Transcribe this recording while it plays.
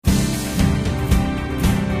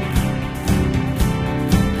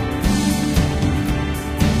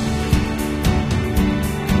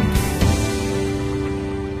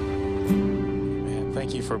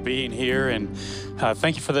being here, and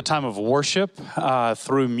thank you for the time of worship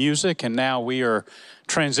through music. And now we are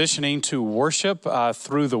transitioning to worship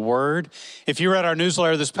through the Word. If you read our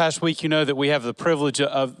newsletter this past week, you know that we have the privilege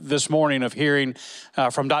of this morning of hearing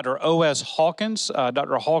from Dr. O.S. Hawkins.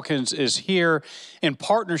 Dr. Hawkins is here in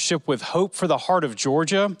partnership with Hope for the Heart of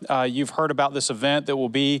Georgia. You've heard about this event that will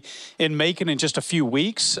be in Macon in just a few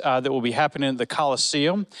weeks that will be happening at the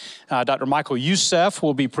Coliseum. Dr. Michael Youssef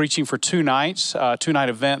will be preaching for 2 nights, two-night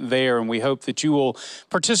event there, and we hope that you will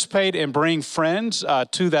participate and bring friends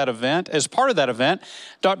to that event. As part of that event,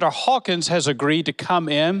 Dr. Hawkins has agreed to come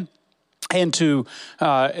in and to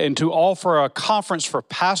offer a conference for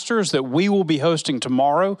pastors that we will be hosting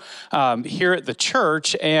tomorrow here at the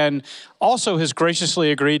church, and also has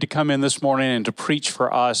graciously agreed to come in this morning and to preach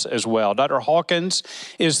for us as well. Dr. Hawkins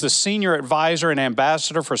is the senior advisor and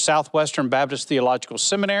ambassador for Southwestern Baptist Theological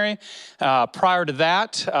Seminary. Prior to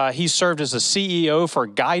that, he served as the CEO for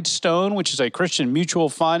Guidestone, which is a Christian mutual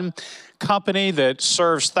fund company that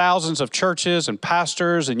serves thousands of churches and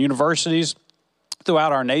pastors and universities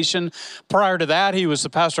throughout our nation. Prior to that, he was the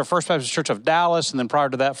pastor of First Baptist Church of Dallas, and then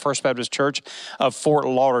prior to that, First Baptist Church of Fort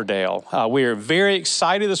Lauderdale. We are very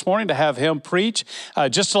excited this morning to have him preach.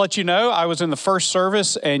 Just to let you know, I was in the first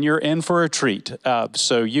service, and you're in for a treat.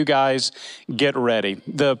 So you guys get ready.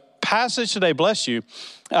 The passage today, bless you,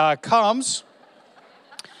 comes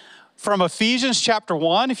from Ephesians chapter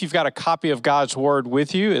 1. If you've got a copy of God's Word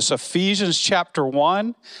with you, it's Ephesians chapter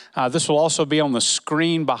 1. This will also be on the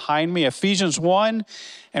screen behind me. Ephesians 1,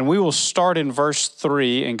 and we will start in verse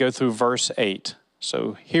 3 and go through verse 8.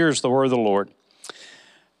 So here's the word of the Lord.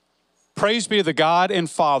 Praise be to the God and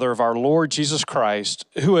Father of our Lord Jesus Christ,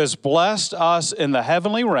 who has blessed us in the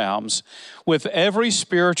heavenly realms with every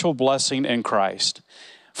spiritual blessing in Christ.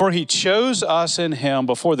 For he chose us in him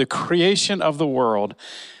before the creation of the world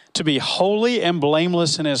to be holy and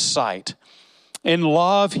blameless in his sight. In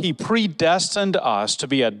love, he predestined us to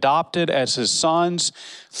be adopted as his sons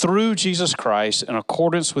through Jesus Christ in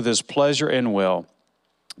accordance with his pleasure and will,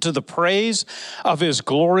 to the praise of his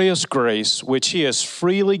glorious grace, which he has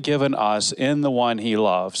freely given us in the one he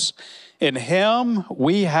loves. In him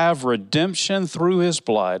we have redemption through his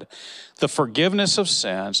blood, the forgiveness of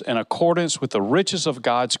sins in accordance with the riches of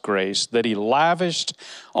God's grace that he lavished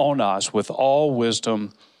on us with all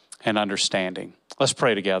wisdom and understanding. Let's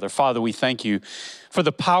pray together. Father, we thank you for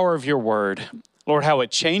the power of your word. Lord, how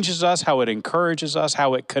it changes us, how it encourages us,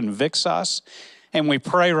 how it convicts us. And we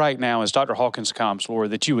pray right now as Dr. Hawkins comes,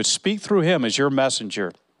 Lord, that you would speak through him as your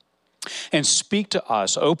messenger and speak to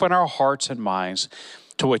us, open our hearts and minds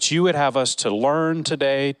to what you would have us to learn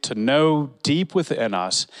today, to know deep within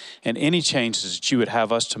us, and any changes that you would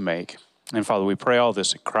have us to make. And Father, we pray all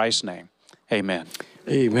this in Christ's name. Amen.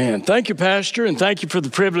 Amen. Thank you, Pastor, and thank you for the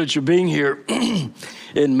privilege of being here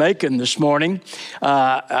in Macon this morning.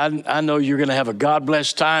 I know you're going to have a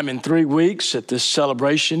God-blessed time in 3 weeks at this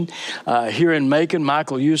celebration here in Macon.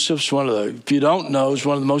 Michael Youssef's if you don't know, is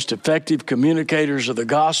one of the most effective communicators of the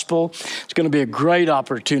gospel. It's going to be a great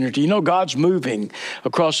opportunity. You know, God's moving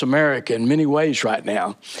across America in many ways right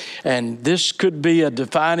now, and this could be a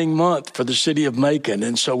defining month for the city of Macon,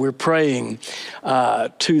 and so we're praying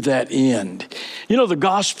to that end. You know, the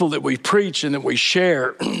gospel that we preach and that we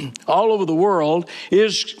share all over the world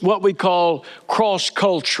is what we call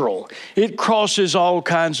cross-cultural. It crosses all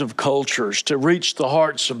kinds of cultures to reach the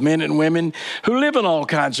hearts of men and women who live in all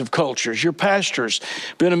kinds of cultures. Your pastor's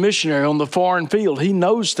been a missionary on the foreign field. He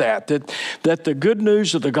knows that the good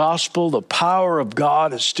news of the gospel, the power of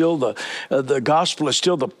God is still the gospel is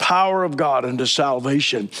still the power of God unto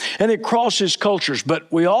salvation. And it crosses cultures, but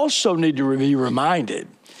we also need to be reminded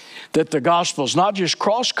that the gospel is not just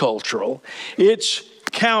cross-cultural, it's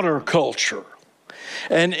counterculture.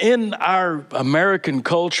 And in our American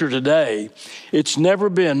culture today, it's never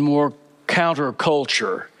been more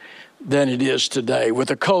counterculture than it is today,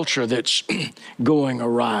 with a culture that's going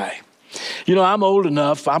awry. You know, I'm old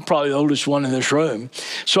enough, I'm probably the oldest one in this room,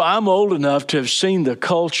 so I'm old enough to have seen the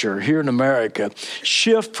culture here in America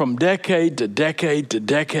shift from decade to decade to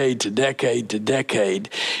decade to decade to decade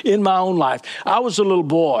in my own life. I was a little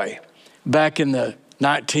boy back in the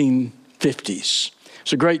 1950s.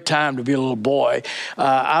 It's a great time to be a little boy.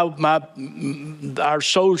 Our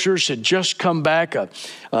soldiers had just come back a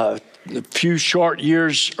few short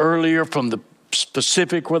years earlier from the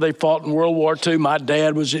Pacific where they fought in World War II. My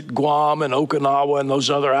dad was at Guam and Okinawa and those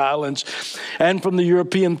other islands. And from the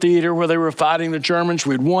European theater where they were fighting the Germans.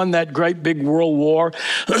 We'd won that great big World War.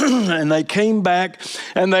 And they came back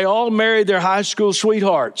and they all married their high school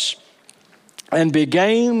sweethearts. and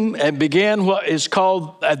began what is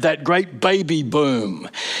called that great baby boom.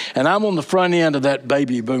 And I'm on the front end of that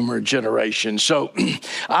baby boomer generation. So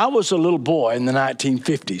I was a little boy in the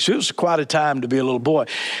 1950s. It was quite a time to be a little boy.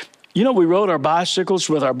 You know, we rode our bicycles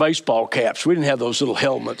with our baseball caps. We didn't have those little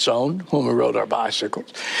helmets on when we rode our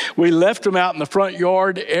bicycles. We left them out in the front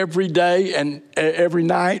yard every day and every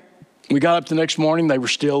night. We got up the next morning, they were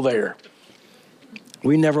still there.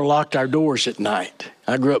 We never locked our doors at night.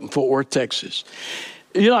 I grew up in Fort Worth, Texas.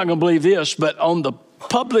 You're not going to believe this, but on the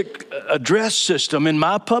public address system in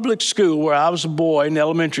my public school where I was a boy in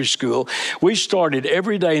elementary school, we started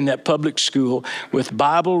every day in that public school with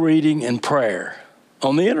Bible reading and prayer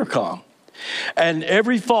on the intercom. And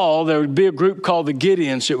every fall, there would be a group called the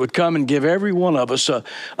Gideons that would come and give every one of us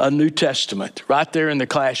a New Testament right there in the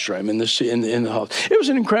classroom, in the hall. It was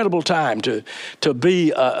an incredible time to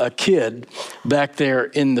be a kid back there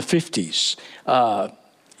in the 50s.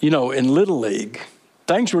 In Little League,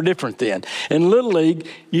 things were different then. In Little League,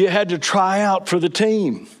 you had to try out for the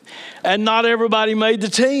team. And not everybody made the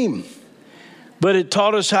team. But it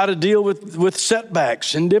taught us how to deal with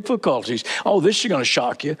setbacks and difficulties. Oh, this is going to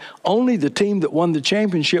shock you. Only the team that won the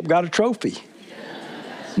championship got a trophy.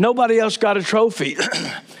 Nobody else got a trophy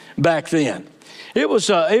back then. It was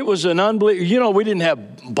an unbelievable, we didn't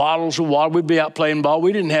have bottles of water. We'd be out playing ball.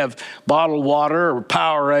 We didn't have bottled water or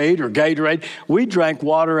Powerade or Gatorade. We drank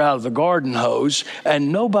water out of the garden hose,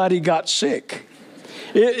 and nobody got sick.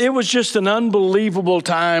 It was just an unbelievable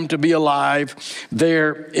time to be alive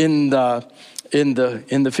there in the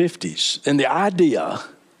 50s. And the idea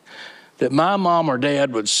that my mom or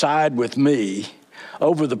dad would side with me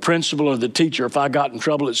over the principal or the teacher if I got in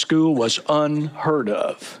trouble at school was unheard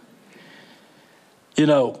of.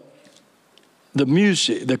 The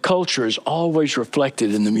music, the culture is always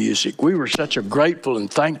reflected in the music. We were such a grateful and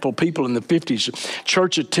thankful people in the 50s.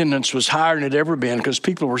 Church attendance was higher than it ever been because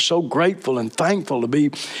people were so grateful and thankful to be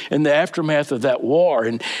in the aftermath of that war.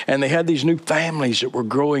 And they had these new families that were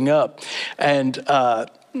growing up. And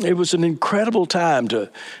it was an incredible time to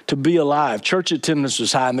be alive. Church attendance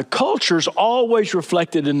was high, and the culture's always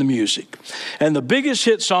reflected in the music. And the biggest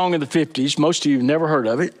hit song of the 50s, most of you have never heard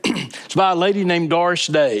of it, it's by a lady named Doris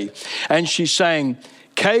Day, and she sang,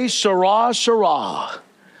 "Que sera, sera.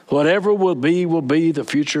 Whatever will be, the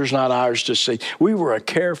future's not ours to see." We were a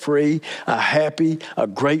carefree, a happy, a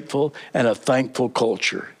grateful, and a thankful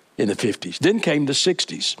culture in the 50s. Then came the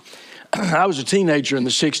 60s. I was a teenager in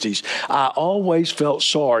the 60s. I always felt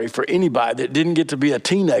sorry for anybody that didn't get to be a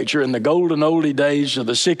teenager in the golden oldie days of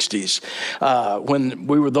the 60s.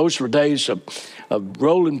 Those were days of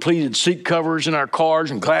rolling pleated seat covers in our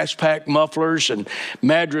cars and glass pack mufflers and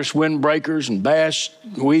Madras windbreakers and Bass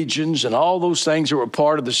Weegians and all those things that were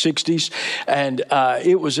part of the 60s. And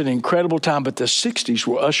it was an incredible time. But the 60s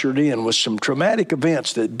were ushered in with some traumatic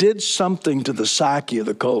events that did something to the psyche of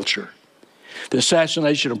the culture. The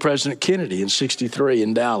assassination of President Kennedy in '63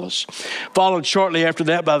 in Dallas. Followed shortly after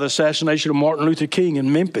that by the assassination of Martin Luther King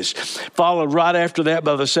in Memphis. Followed right after that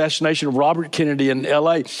by the assassination of Robert Kennedy in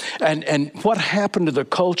L.A. And what happened to the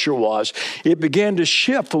culture was it began to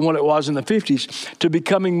shift from what it was in the 50s to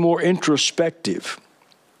becoming more introspective.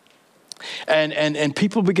 And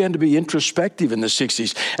people began to be introspective in the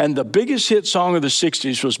 60s. And the biggest hit song of the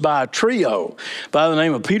 60s was by a trio by the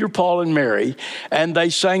name of Peter, Paul, and Mary. And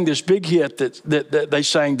they sang this big hit that they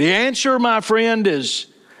sang, "The answer, my friend, is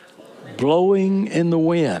blowing in the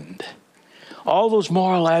wind." All those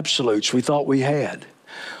moral absolutes we thought we had.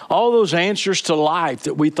 All those answers to life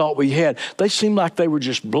that we thought we had, they seemed like they were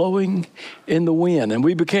just blowing in the wind. And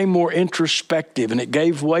we became more introspective, and it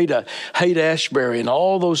gave way to Haight-Ashbury and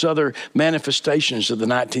all those other manifestations of the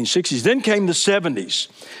 1960s. Then came the 70s.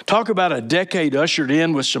 Talk about a decade ushered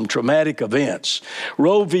in with some traumatic events.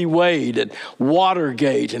 Roe v. Wade and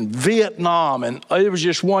Watergate and Vietnam, and it was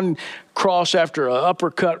just one cross after an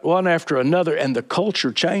uppercut, one after another, and the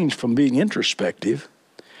culture changed from being introspective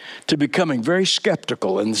to becoming very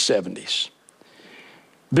skeptical in the 70s.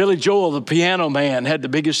 Billy Joel, the piano man, had the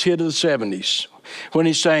biggest hit of the 70s when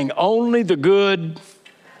he sang, "Only the good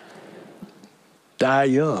die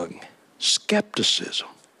young." Skepticism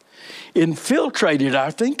infiltrated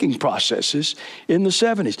our thinking processes in the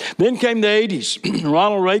 70s. Then came the 80s.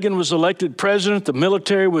 Ronald Reagan was elected president. The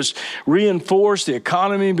military was reinforced. The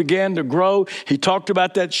economy began to grow. He talked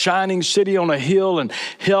about that shining city on a hill, and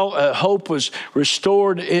hope was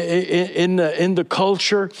restored in the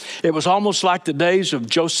culture. It was almost like the days of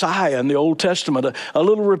Josiah in the Old Testament, a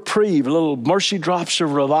little reprieve, a little mercy drops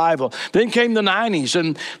of revival. Then came the 90s,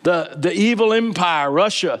 and the evil empire,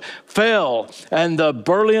 Russia, fell, and the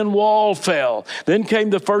Berlin Wall wall fell. Then came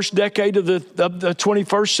the first decade of the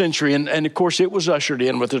 21st century. And of course, it was ushered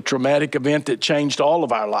in with a traumatic event that changed all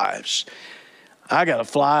of our lives. I got to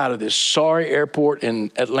fly out of this sorry airport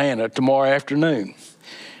in Atlanta tomorrow afternoon.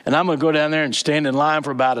 And I'm going to go down there and stand in line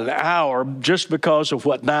for about an hour just because of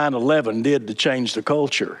what 9/11 did to change the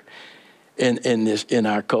culture in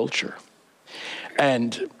our culture.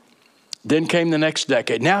 And then came the next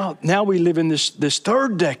decade. Now we live in this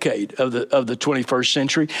third decade of the 21st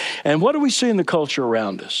century. And what do we see in the culture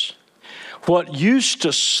around us? What used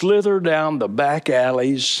to slither down the back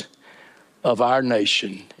alleys of our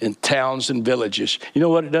nation in towns and villages, you know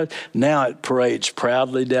what it does? Now it parades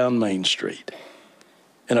proudly down Main Street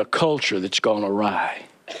in a culture that's gone awry.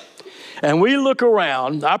 And we look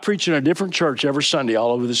around. I preach in a different church every Sunday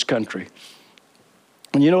all over this country.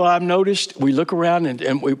 And you know what I've noticed? We look around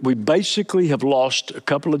and we basically have lost a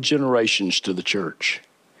couple of generations to the church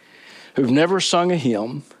who've never sung a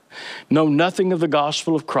hymn, know nothing of the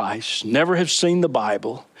gospel of Christ, never have seen the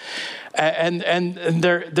Bible. And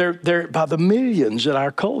they're by the millions in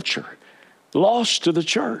our culture, lost to the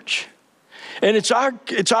church. And it's our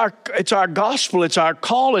gospel, it's our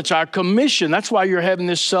call, it's our commission. That's why you're having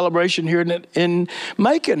this celebration here in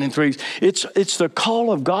Macon in 3 weeks. It's the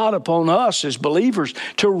call of God upon us as believers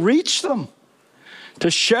to reach them,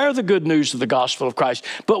 to share the good news of the gospel of Christ.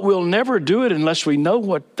 But we'll never do it unless we know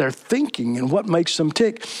what they're thinking and what makes them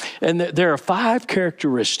tick. And there are 5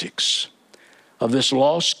 characteristics of this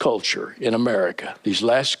lost culture in America, these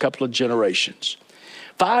last couple of generations.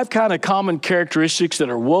 5 kind of common characteristics that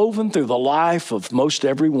are woven through the life of most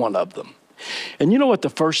every one of them. And you know what the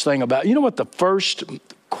first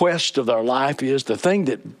quest of their life is? The thing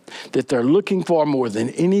that they're looking for more than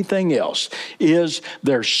anything else is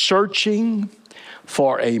they're searching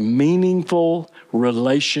for a meaningful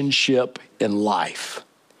relationship in life.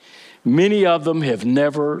 Many of them have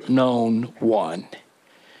never known one.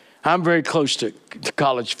 I'm very close to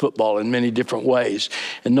college football in many different ways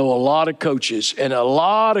and know a lot of coaches. And a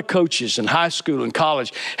lot of coaches in high school and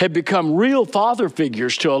college have become real father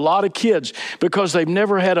figures to a lot of kids because they've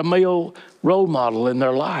never had a male role model in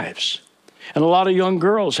their lives. And a lot of young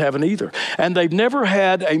girls haven't either. And they've never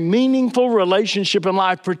had a meaningful relationship in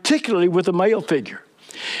life, particularly with a male figure.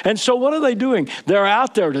 And so what are they doing? They're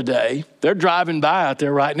out there today. They're driving by out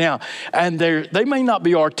there right now. And they may not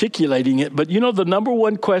be articulating it, but you know, the number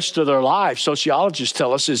one quest of their life, sociologists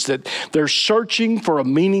tell us, is that they're searching for a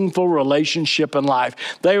meaningful relationship in life.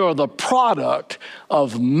 They are the product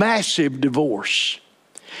of massive divorce.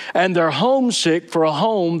 And they're homesick for a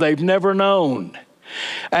home they've never known.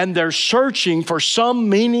 And they're searching for some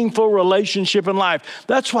meaningful relationship in life.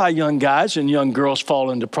 That's why young guys and young girls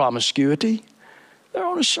fall into promiscuity. They're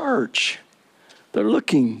on a search. They're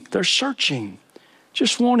looking, they're searching,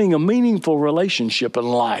 just wanting a meaningful relationship in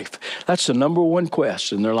life. That's the number one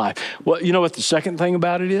quest in their life. Well, you know what the second thing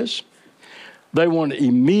about it is? They want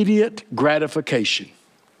immediate gratification.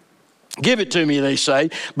 Give it to me, they say,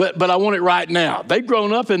 but I want it right now. They've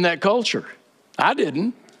grown up in that culture. I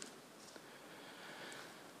didn't.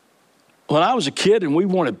 When I was a kid and we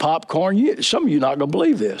wanted popcorn, some of you are not going to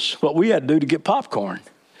believe this, what we had to do to get popcorn.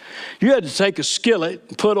 You had to take a skillet,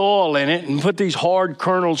 and put oil in it, and put these hard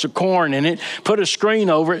kernels of corn in it, put a screen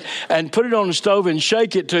over it, and put it on the stove and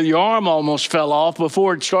shake it till your arm almost fell off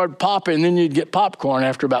before it started popping, and then you'd get popcorn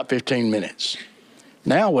after about 15 minutes.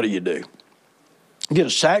 Now what do? You get a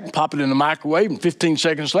sack and pop it in the microwave, and 15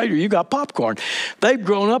 seconds later, you got popcorn. They've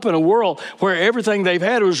grown up in a world where everything they've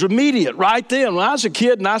had was immediate right then. When I was a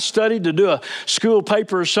kid and I studied to do a school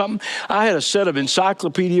paper or something, I had a set of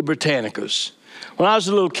Encyclopedia Britannicas. When I was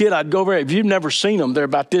a little kid, I'd go over there. If you've never seen them, they're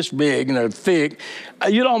about this big and they're thick.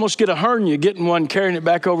 You'd almost get a hernia getting one, carrying it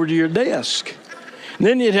back over to your desk. And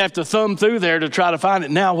then you'd have to thumb through there to try to find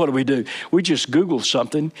it. Now what do? We just Google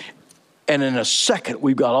something, and in a second,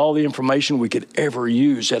 we've got all the information we could ever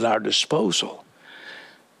use at our disposal.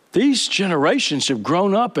 These generations have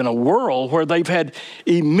grown up in a world where they've had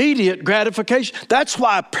immediate gratification. That's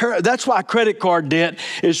why credit card debt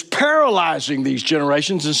is paralyzing these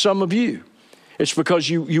generations and some of you. It's because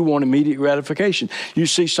you want immediate gratification. You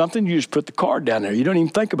see something, you just put the card down there. You don't even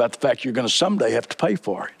think about the fact you're going to someday have to pay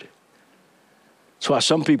for it. That's why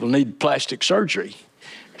some people need plastic surgery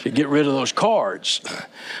to get rid of those cards.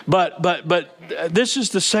 But this is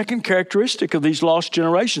the second characteristic of these lost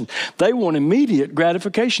generations. They want immediate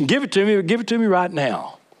gratification. Give it to me right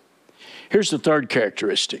now. Here's the third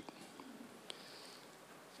characteristic.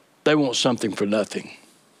 They want something for nothing.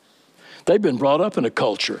 They've been brought up in a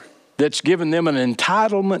culture that's given them an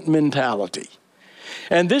entitlement mentality.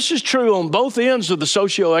 And this is true on both ends of the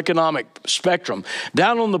socioeconomic spectrum.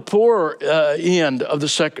 Down on the poor end of the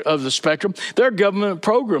spectrum, there are government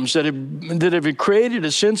programs that have created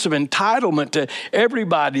a sense of entitlement to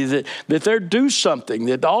everybody, that they're due something,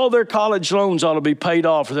 that all their college loans ought to be paid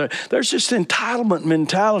off. There's this entitlement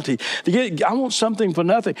mentality. I want something for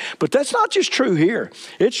nothing. But that's not just true here.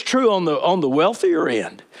 It's true on the wealthier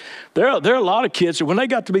end. There are a lot of kids that when they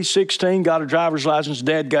got to be 16, got a driver's license,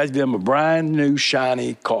 dad gave them a brand new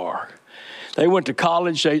shiny car. They went to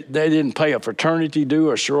college, they didn't pay a fraternity due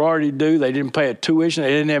or sorority due, they didn't pay a tuition, they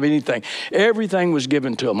didn't have anything. Everything was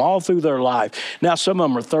given to them all through their life. Now some of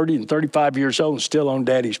them are 30 and 35 years old and still on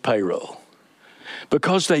daddy's payroll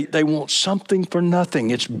because they want something for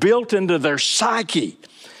nothing. It's built into their psyche.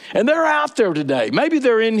 And they're out there today. Maybe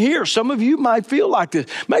they're in here. Some of you might feel like this.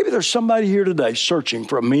 Maybe there's somebody here today searching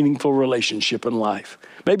for a meaningful relationship in life.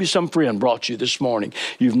 Maybe some friend brought you this morning.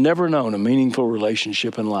 You've never known a meaningful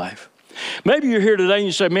relationship in life. Maybe you're here today and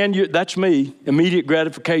you say, man, that's me, immediate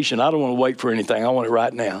gratification. I don't want to wait for anything. I want it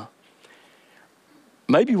right now.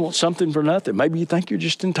 Maybe you want something for nothing. Maybe you think you're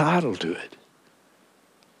just entitled to it.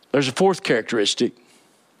 There's a fourth characteristic.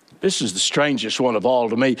 This is the strangest one of all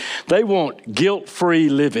to me. They want guilt-free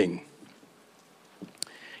living.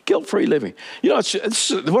 Guilt-free living. You know,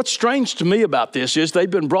 what's strange to me about this is they've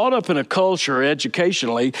been brought up in a culture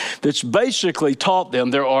educationally that's basically taught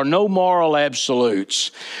them there are no moral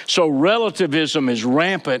absolutes. So relativism is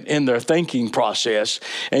rampant in their thinking process.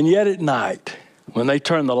 And yet at night, when they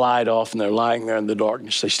turn the light off and they're lying there in the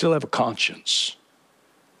darkness, they still have a conscience.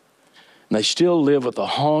 And they still live with a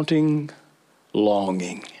haunting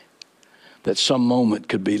longing that some moment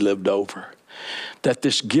could be lived over. That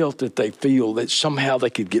this guilt that they feel, that somehow they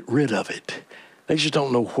could get rid of it. They just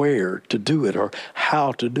don't know where to do it or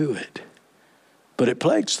how to do it. But it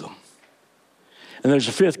plagues them. And there's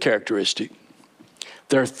a fifth characteristic.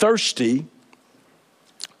 They're thirsty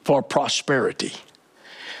for prosperity.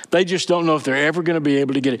 They just don't know if they're ever going to be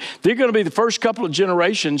able to get it. They're going to be the first couple of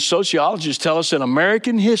generations, sociologists tell us, in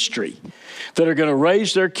American history that are going to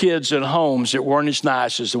raise their kids in homes that weren't as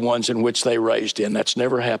nice as the ones in which they raised in. That's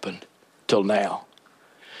never happened till now.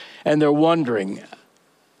 And they're wondering,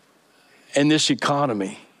 in this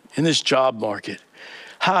economy, in this job market,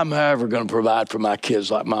 how am I ever going to provide for my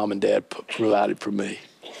kids like mom and dad provided for me?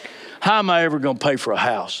 How am I ever going to pay for a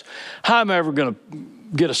house? How am I ever going to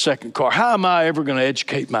get a second car? How am I ever going to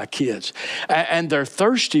educate my kids? And they're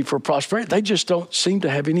thirsty for prosperity. They just don't seem to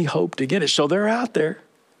have any hope to get it. So they're out there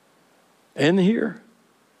and here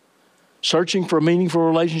searching for a meaningful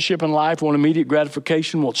relationship in life, want immediate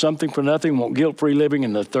gratification, want something for nothing, want guilt-free living,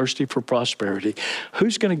 and they're thirsty for prosperity.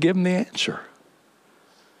 Who's going to give them the answer?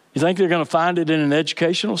 You think they're going to find it in an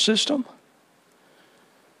educational system?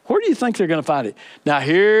 Where do you think they're going to find it? Now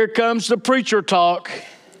here comes the preacher talk.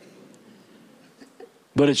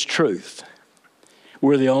 But it's truth.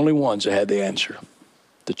 We're the only ones that had the answer.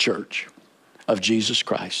 The church of Jesus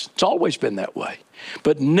Christ. It's always been that way.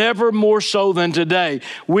 But never more so than today.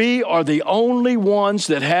 We are the only ones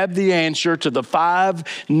that have the answer to the 5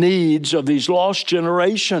 needs of these lost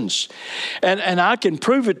generations. And I can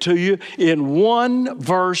prove it to you in one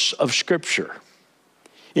verse of Scripture.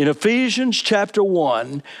 In Ephesians chapter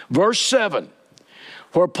 1, verse 7,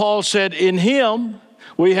 where Paul said, in Him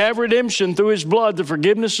we have redemption through His blood, the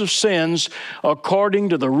forgiveness of sins, according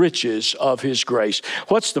to the riches of His grace.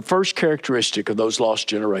 What's the first characteristic of those lost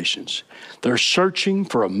generations? They're searching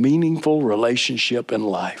for a meaningful relationship in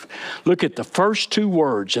life. Look at the first 2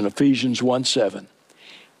 words in Ephesians 1:7.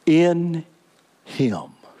 In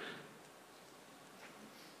Him.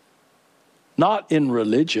 Not in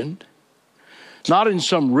religion, not in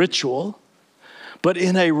some ritual, but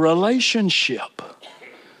in a relationship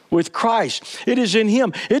with Christ. It is in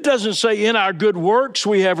Him. It doesn't say in our good works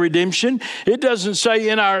we have redemption. It doesn't say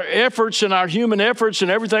in our efforts and our human efforts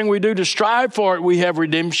and everything we do to strive for it we have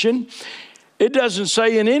redemption. It doesn't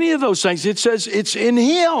say in any of those things. It says it's in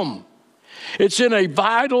Him. It's in a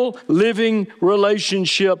vital, living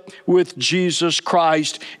relationship with Jesus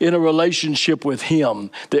Christ, in a relationship with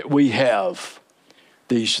Him that we have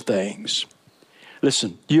these things.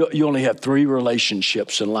 Listen, you only have 3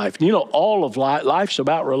 relationships in life. You know, all of life's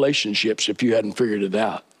about relationships if you hadn't figured it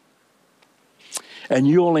out. And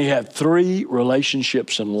you only have 3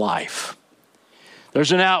 relationships in life.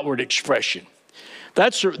 There's an outward expression.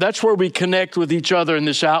 That's where we connect with each other in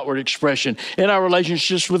this outward expression, in our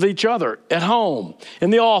relationships with each other, at home,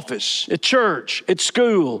 in the office, at church, at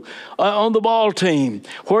school, on the ball team,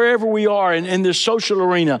 wherever we are in this social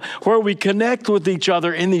arena, where we connect with each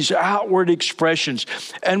other in these outward expressions.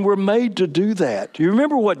 And we're made to do that. You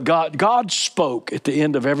remember what God spoke at the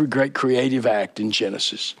end of every great creative act in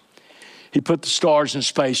Genesis. He put the stars in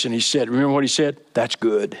space and he said, remember what he said? That's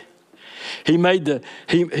good. He made the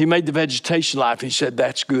vegetation life. He said,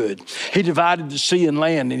 that's good. He divided the sea and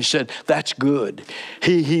land, and he said, that's good.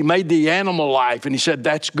 He made the animal life, and he said,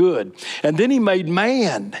 that's good. And then he made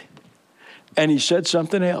man, and he said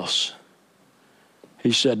something else.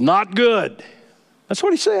 He said, not good. That's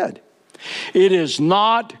what he said. It is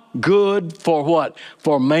not good for what?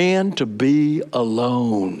 For man to be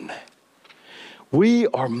alone. We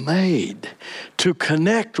are made to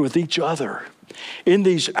connect with each other in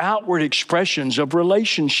these outward expressions of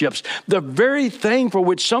relationships, the very thing for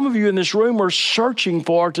which some of you in this room are searching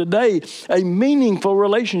for today, a meaningful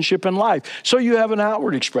relationship in life. So you have an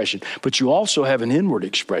outward expression, but you also have an inward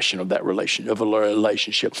expression of that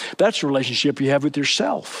relationship. That's the relationship you have with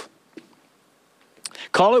yourself.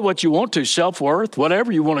 Call it what you want to, self-worth,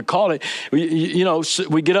 whatever you want to call it.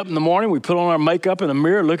 We get up in the morning, we put on our makeup in the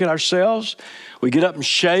mirror, look at ourselves. We get up and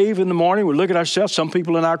shave in the morning, we look at ourselves. Some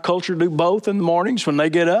people in our culture do both in the mornings when they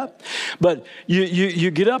get up. But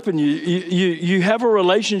you get up and you have a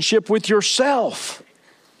relationship with yourself.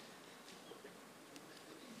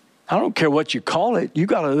 I don't care what you call it. You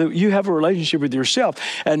have a relationship with yourself.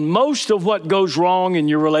 And most of what goes wrong in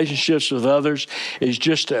your relationships with others is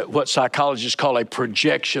just what psychologists call a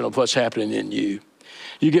projection of what's happening in you.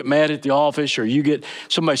 You get mad at the office, or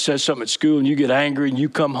somebody says something at school and you get angry, and you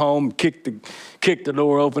come home, kick the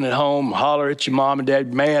door open at home, holler at your mom and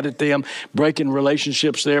dad, mad at them, breaking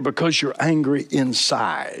relationships there because you're angry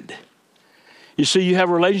inside. You see, you have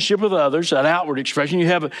a relationship with others, an outward expression. You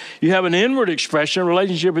have an inward expression, a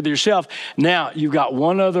relationship with yourself. Now, you've got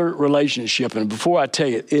one other relationship, and before I tell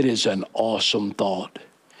you, it is an awesome thought.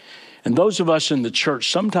 And those of us in the church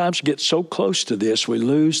sometimes get so close to this, we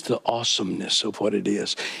lose the awesomeness of what it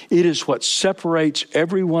is. It is what separates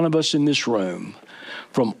every one of us in this room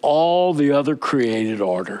from all the other created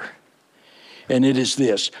order. And it is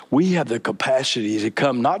this: we have the capacity to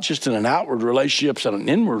come not just in an outward relationship and an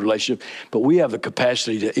inward relationship, but we have the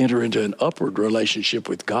capacity to enter into an upward relationship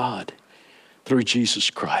with God through Jesus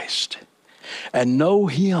Christ and know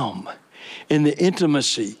Him in the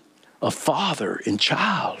intimacy of father and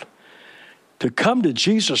child. To come to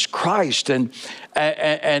Jesus Christ and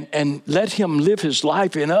let Him live His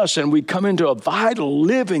life in us, and we come into a vital,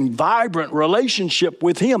 living, vibrant relationship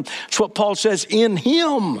with Him. That's what Paul says, in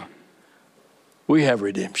Him we have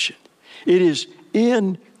redemption. It is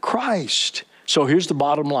in Christ. So here's the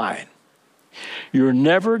bottom line. You're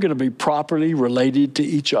never going to be properly related to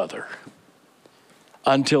each other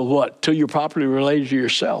until what? Till you're properly related to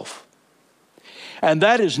yourself. And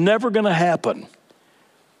that is never going to happen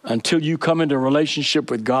until you come into a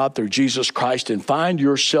relationship with God through Jesus Christ and find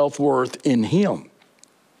your self-worth in Him.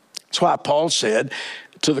 That's why Paul said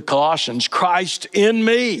to the Colossians, Christ in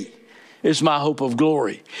me is my hope of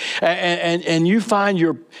glory. And you find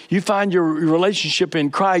your relationship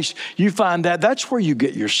in Christ, you find that's where you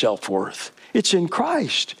get your self-worth. It's in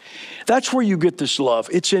Christ. That's where you get this love.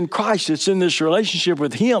 It's in Christ. It's in this relationship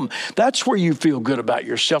with Him. That's where you feel good about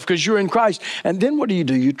yourself, because you're in Christ. And then what do?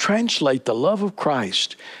 You translate the love of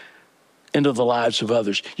Christ into the lives of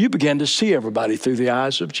others. You begin to see everybody through the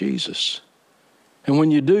eyes of Jesus. And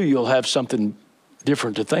when you do, you'll have something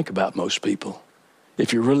different to think about most people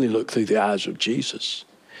if you really look through the eyes of Jesus.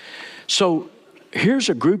 So here's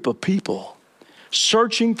a group of people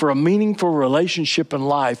searching for a meaningful relationship in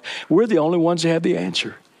life. We're the only ones that have the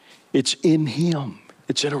answer. It's in Him.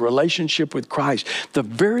 It's in a relationship with Christ, the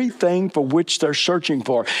very thing for which they're searching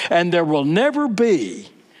for. And there will never be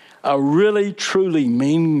a really, truly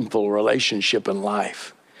meaningful relationship in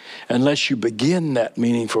life unless you begin that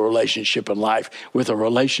meaningful relationship in life with a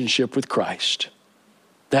relationship with Christ.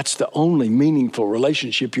 That's the only meaningful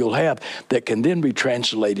relationship you'll have that can then be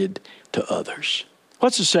translated to others.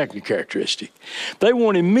 What's the second characteristic? They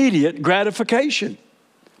want immediate gratification.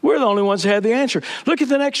 We're the only ones that have the answer. Look at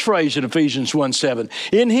the next phrase in Ephesians 1:7.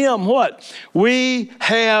 In Him, what? We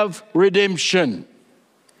have redemption.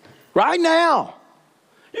 Right now.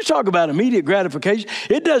 You talk about immediate gratification.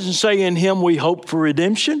 It doesn't say in him we hope for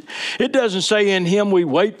redemption. It doesn't say in him we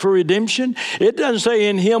wait for redemption. It doesn't say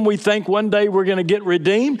in him we think one day we're going to get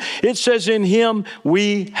redeemed. It says in him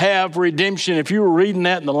we have redemption. If you were reading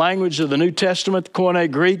that in the language of the New Testament, the Koine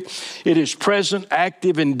Greek, it is present,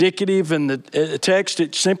 active, indicative. In the text,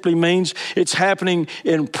 it simply means it's happening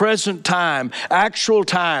in present time, actual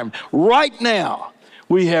time, right now.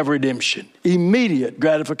 We have redemption, immediate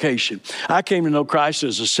gratification. I came to know Christ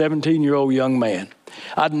as a 17-year-old young man.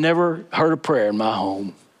 I'd never heard a prayer in my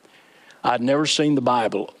home. I'd never seen the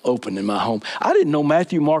Bible open in my home. I didn't know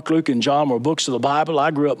Matthew, Mark, Luke, and John were books of the Bible.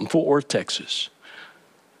 I grew up in Fort Worth, Texas.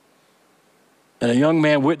 And a young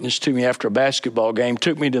man witnessed to me after a basketball game,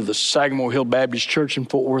 took me to the Sagamore Hill Baptist Church in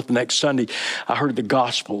Fort Worth. The next Sunday, I heard the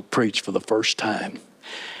gospel preached for the first time.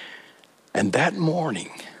 And that morning,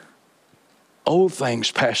 old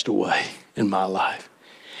things passed away in my life,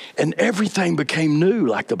 and everything became new,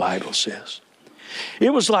 like the Bible says.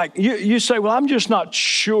 It was like, you say, well, I'm just not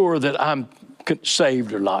sure that I'm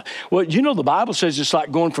saved or not. Well, you know, the Bible says it's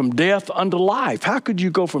like going from death unto life. How could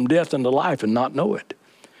you go from death unto life and not know it?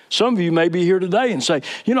 Some of you may be here today and say,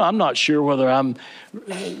 you know, I'm not sure whether I'm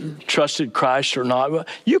trusted Christ or not. Well,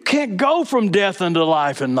 you can't go from death unto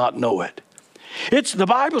life and not know it. The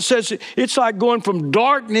Bible says it's like going from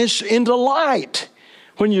darkness into light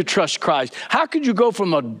when you trust Christ. How could you go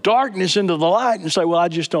from a darkness into the light and say, well, I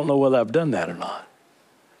just don't know whether I've done that or not?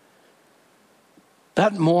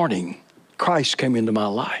 That morning, Christ came into my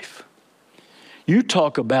life. You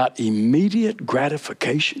talk about immediate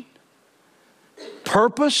gratification,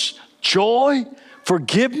 purpose, joy,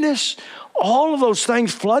 forgiveness. All of those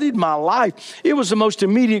things flooded my life. It was the most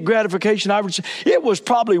immediate gratification I ever seen. It was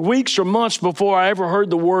probably weeks or months before I ever heard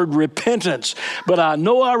the word repentance. But I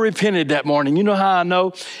know I repented that morning. You know how I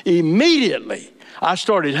know? Immediately, I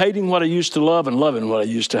started hating what I used to love and loving what I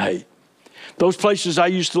used to hate. Those places I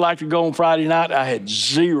used to like to go on Friday night, I had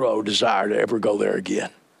zero desire to ever go there again.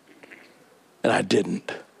 And I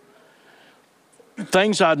didn't.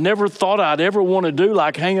 Things I'd never thought I'd ever want to do,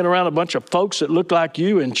 like hanging around a bunch of folks that looked like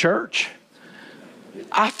you in church,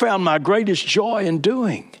 I found my greatest joy in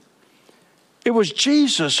doing. It was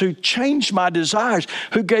Jesus who changed my desires,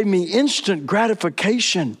 who gave me instant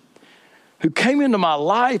gratification, who came into my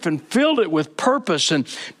life and filled it with purpose and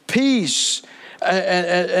peace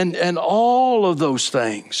and all of those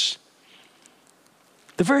things.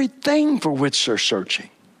 The very thing for which they're searching.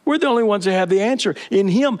 We're the only ones that have the answer. In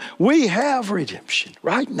him, we have redemption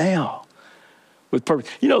right now with purpose.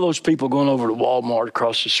 You know those people going over to Walmart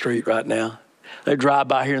across the street right now? They drive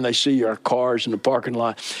by here and they see our cars in the parking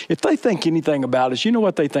lot. If they think anything about us, you know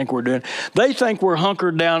what they think we're doing? They think we're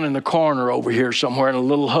hunkered down in the corner over here somewhere in a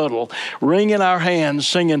little huddle, wringing our hands,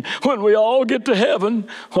 singing, when we all get to heaven,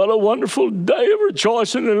 what a wonderful day of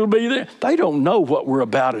rejoicing it'll be there. They don't know what we're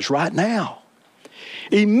about is right now.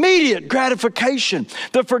 Immediate gratification,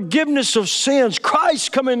 the forgiveness of sins,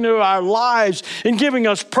 Christ coming into our lives and giving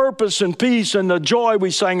us purpose and peace and the joy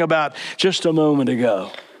we sang about just a moment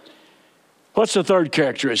ago. What's the third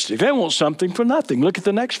characteristic? They want something for nothing. Look at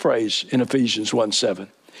the next phrase in Ephesians 1:7.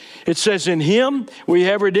 It says, in him we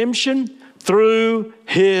have redemption through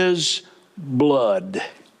his blood.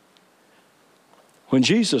 When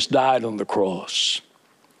Jesus died on the cross,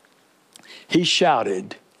 he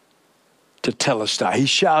shouted to Telestai. He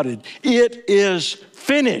shouted, it is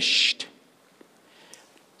finished.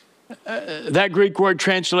 That Greek word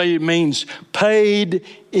translated means paid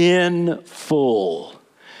in full.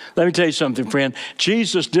 Let me tell you something, friend.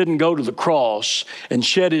 Jesus didn't go to the cross and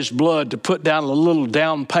shed his blood to put down a little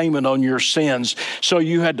down payment on your sins so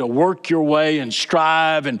you had to work your way and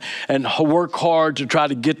strive and work hard to try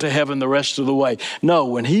to get to heaven the rest of the way. No,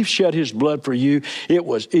 when he shed his blood for you,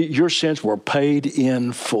 your sins were paid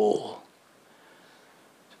in full.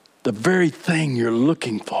 The very thing you're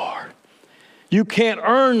looking for. You can't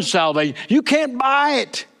earn salvation. You can't buy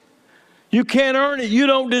it. You can't earn it. You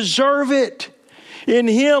don't deserve it. In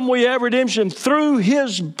him we have redemption through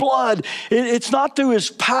his blood. It's not through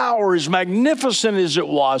his power, as magnificent as it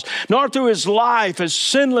was, nor through his life, as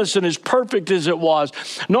sinless and as perfect as it was,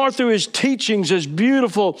 nor through his teachings, as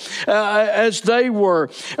beautiful as they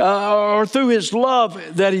were, or through his love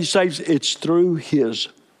that he saves. It's through his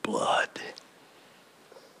blood.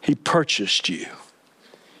 He purchased you,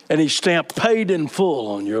 and he stamped paid in full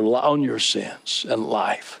on your sins and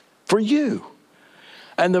life for you.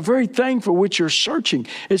 And the very thing for which you're searching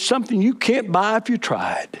is something you can't buy if you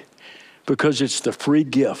tried, because it's the free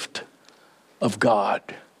gift of God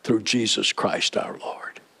through Jesus Christ our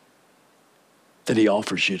Lord that he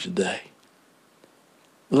offers you today.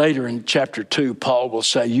 Later in chapter 2, Paul will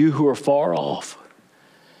say, you who are far off,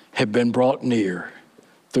 have been brought near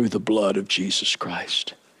through the blood of Jesus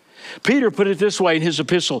Christ. Peter put it this way in his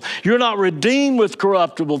epistle: you're not redeemed with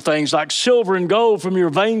corruptible things like silver and gold from your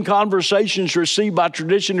vain conversations received by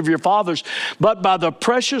tradition of your fathers, but by the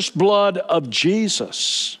precious blood of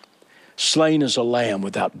Jesus, slain as a lamb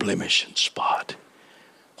without blemish and spot.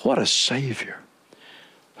 What a Savior,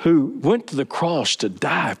 who went to the cross to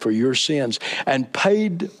die for your sins and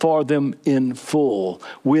paid for them in full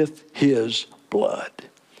with his blood.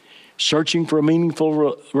 Searching for a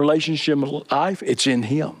meaningful relationship in life? It's in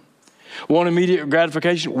him. Want immediate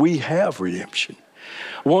gratification? We have redemption.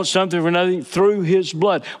 Want something for nothing? Through his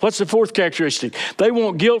blood. What's the fourth characteristic? They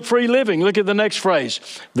want guilt-free living. Look at the next phrase.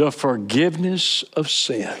 The forgiveness of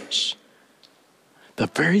sins. The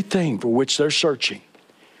very thing for which they're searching.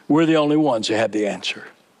 We're the only ones who have the answer.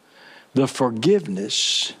 The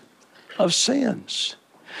forgiveness of sins.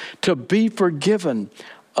 To be forgiven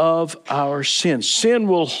of our sins. Sin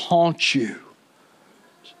will haunt you.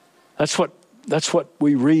 That's what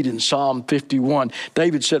we read in Psalm 51.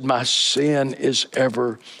 David said, my sin is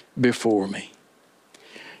ever before me.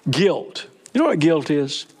 Guilt. You know what guilt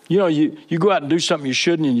is? You know, you go out and do something you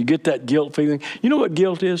shouldn't and you get that guilt feeling. You know what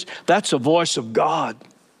guilt is? That's a voice of God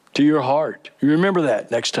to your heart. You remember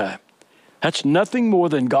that next time. That's nothing more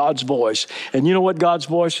than God's voice. And you know what God's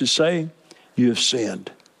voice is saying? You have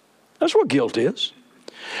sinned. That's what guilt is.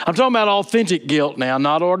 I'm talking about authentic guilt now,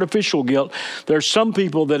 not artificial guilt. There's some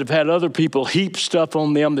people that have had other people heap stuff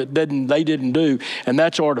on them that they didn't do, and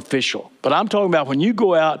that's artificial. But I'm talking about when you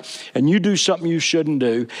go out and you do something you shouldn't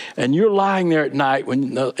do, and you're lying there at night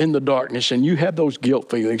in the darkness, and you have those guilt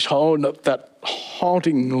feelings, that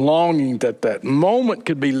haunting longing that moment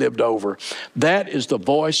could be lived over. That is the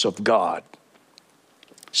voice of God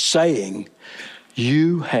saying,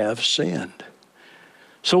 you have sinned.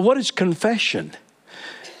 So what is confession?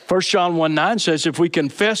 1 John 1:9 says, if we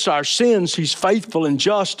confess our sins, he's faithful and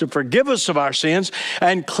just to forgive us of our sins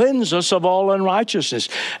and cleanse us of all unrighteousness.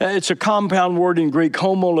 It's a compound word in Greek,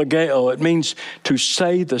 homologeo. It means to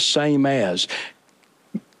say the same as.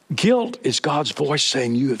 Guilt is God's voice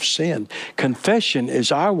saying you have sinned. Confession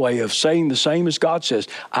is our way of saying the same as God says.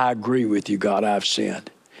 I agree with you, God, I've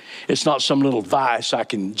sinned. It's not some little vice I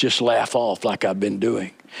can just laugh off like I've been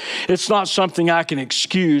doing. It's not something I can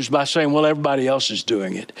excuse by saying, well, everybody else is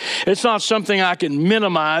doing it. It's not something I can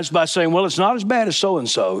minimize by saying, well, it's not as bad as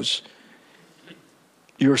so-and-so's.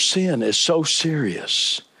 Your sin is so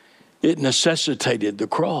serious, it necessitated the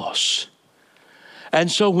cross. And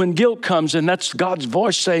so when guilt comes, and that's God's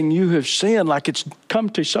voice saying you have sinned, like it's come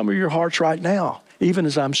to some of your hearts right now, even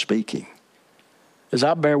as I'm speaking. As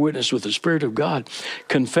I bear witness with the Spirit of God,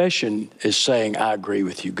 confession is saying, I agree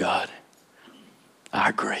with you, God. I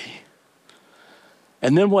agree.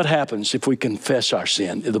 And then what happens if we confess our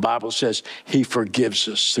sin? The Bible says he forgives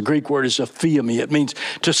us. The Greek word is aphiemi. It means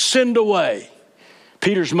to send away.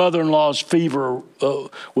 Peter's mother-in-law's fever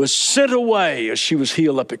was sent away as she was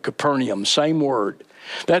healed up at Capernaum. Same word.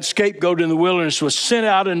 That scapegoat in the wilderness was sent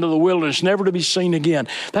out into the wilderness, never to be seen again.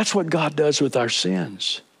 That's what God does with our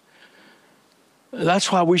sins.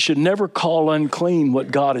 That's why we should never call unclean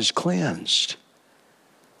what God has cleansed.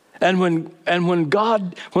 And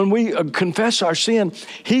when we confess our sin,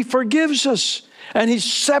 he forgives us and he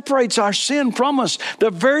separates our sin from us.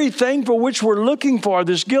 The very thing for which we're looking for,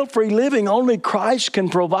 this guilt-free living, only Christ can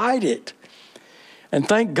provide it. And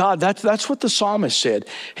thank God, that's what the psalmist said.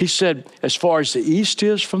 He said, as far as the east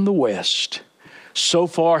is from the west, so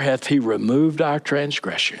far hath he removed our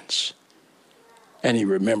transgressions, and he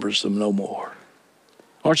remembers them no more.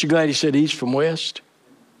 Aren't you glad he said east from west?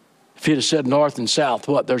 If he'd have said north and south,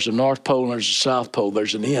 what? There's a North Pole and there's a South Pole.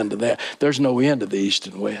 There's an end to that. There's no end to the east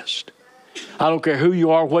and west. I don't care who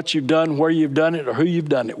you are, what you've done, where you've done it, or who you've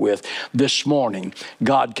done it with. This morning,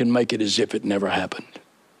 God can make it as if it never happened.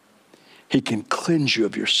 He can cleanse you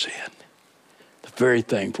of your sin, the very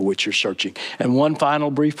thing for which you're searching. And one final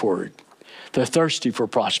brief word. They're thirsty for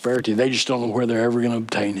prosperity. They just don't know where they're ever going to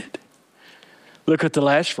obtain it. Look at the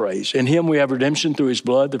last phrase. In him we have redemption through his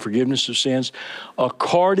blood, the forgiveness of sins,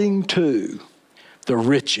 according to the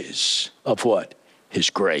riches of what? His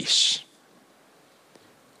grace.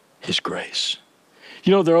 His grace.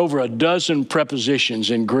 You know, there are over a dozen prepositions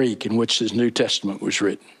in Greek in which this New Testament was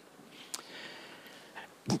written.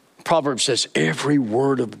 Proverbs says every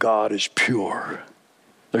word of God is pure.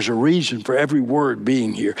 There's a reason for every word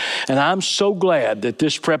being here. And I'm so glad that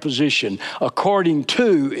this preposition, according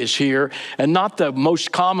to, is here, and not the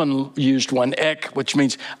most common used one, ek, which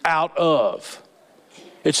means out of.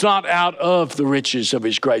 It's not out of the riches of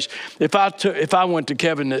his grace. If I went to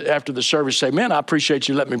Kevin after the service and say, man, I appreciate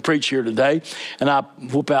you letting me preach here today, and I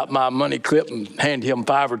whoop out my money clip and hand him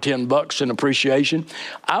 $5 or $10 in appreciation,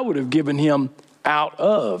 I would have given him out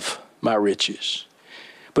of my riches.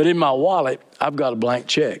 But in my wallet, I've got a blank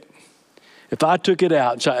check. If I took it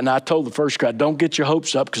out, and I told the first guy, don't get your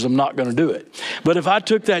hopes up because I'm not going to do it. But if I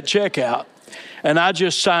took that check out and I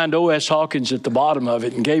just signed O.S. Hawkins at the bottom of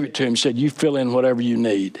it and gave it to him and said, you fill in whatever you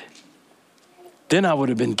need, then I would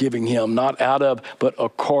have been giving him not out of, but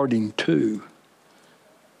according to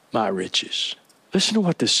my riches. Listen to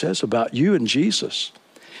what this says about you and Jesus.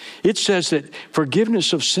 It says that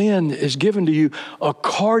forgiveness of sin is given to you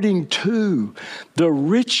according to the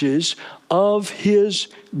riches of his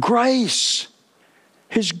grace.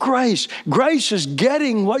 His grace. Grace is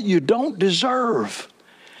getting what you don't deserve.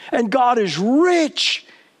 And God is rich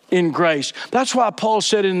in grace. That's why Paul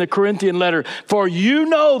said in the Corinthian letter, for you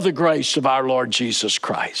know the grace of our Lord Jesus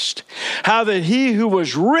Christ, how that he who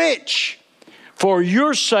was rich for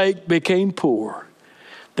your sake became poor,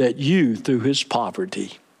 that you through his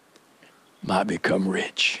poverty might become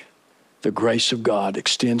rich. The grace of God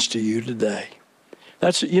extends to you today.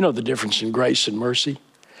 That's, you know, the difference in grace and mercy.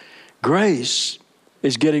 Grace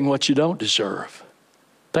is getting what you don't deserve.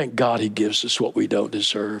 Thank God he gives us what we don't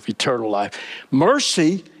deserve, eternal life.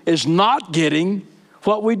 Mercy is not getting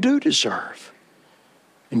what we do deserve.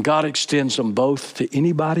 And God extends them both to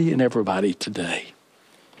anybody and everybody today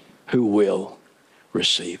who will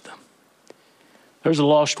receive them. There's a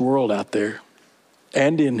lost world out there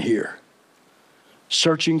and in here,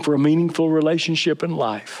 searching for a meaningful relationship in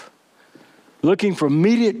life, looking for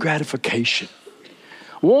immediate gratification,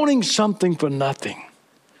 wanting something for nothing,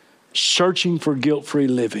 searching for guilt-free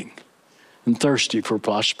living, and thirsty for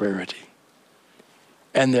prosperity.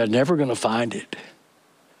 And they're never going to find it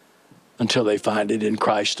until they find it in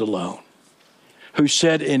Christ alone, who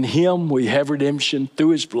said, in him we have redemption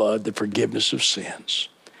through his blood, the forgiveness of sins,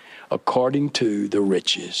 according to the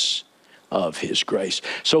riches of his grace.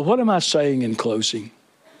 So what am I saying in closing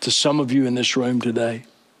to some of you in this room today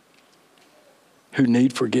who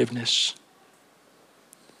need forgiveness,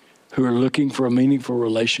 who are looking for a meaningful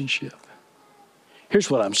relationship? Here's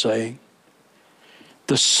what I'm saying.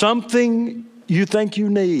 The something you think you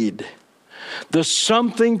need, the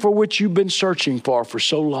something for which you've been searching for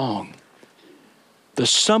so long, the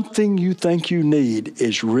something you think you need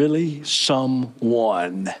is really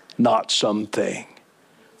someone, not something.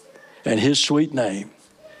 And his sweet name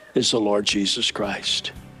is the Lord Jesus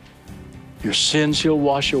Christ. Your sins he'll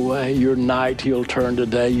wash away. Your night he'll turn to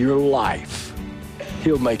day. Your life,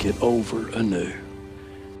 he'll make it over anew.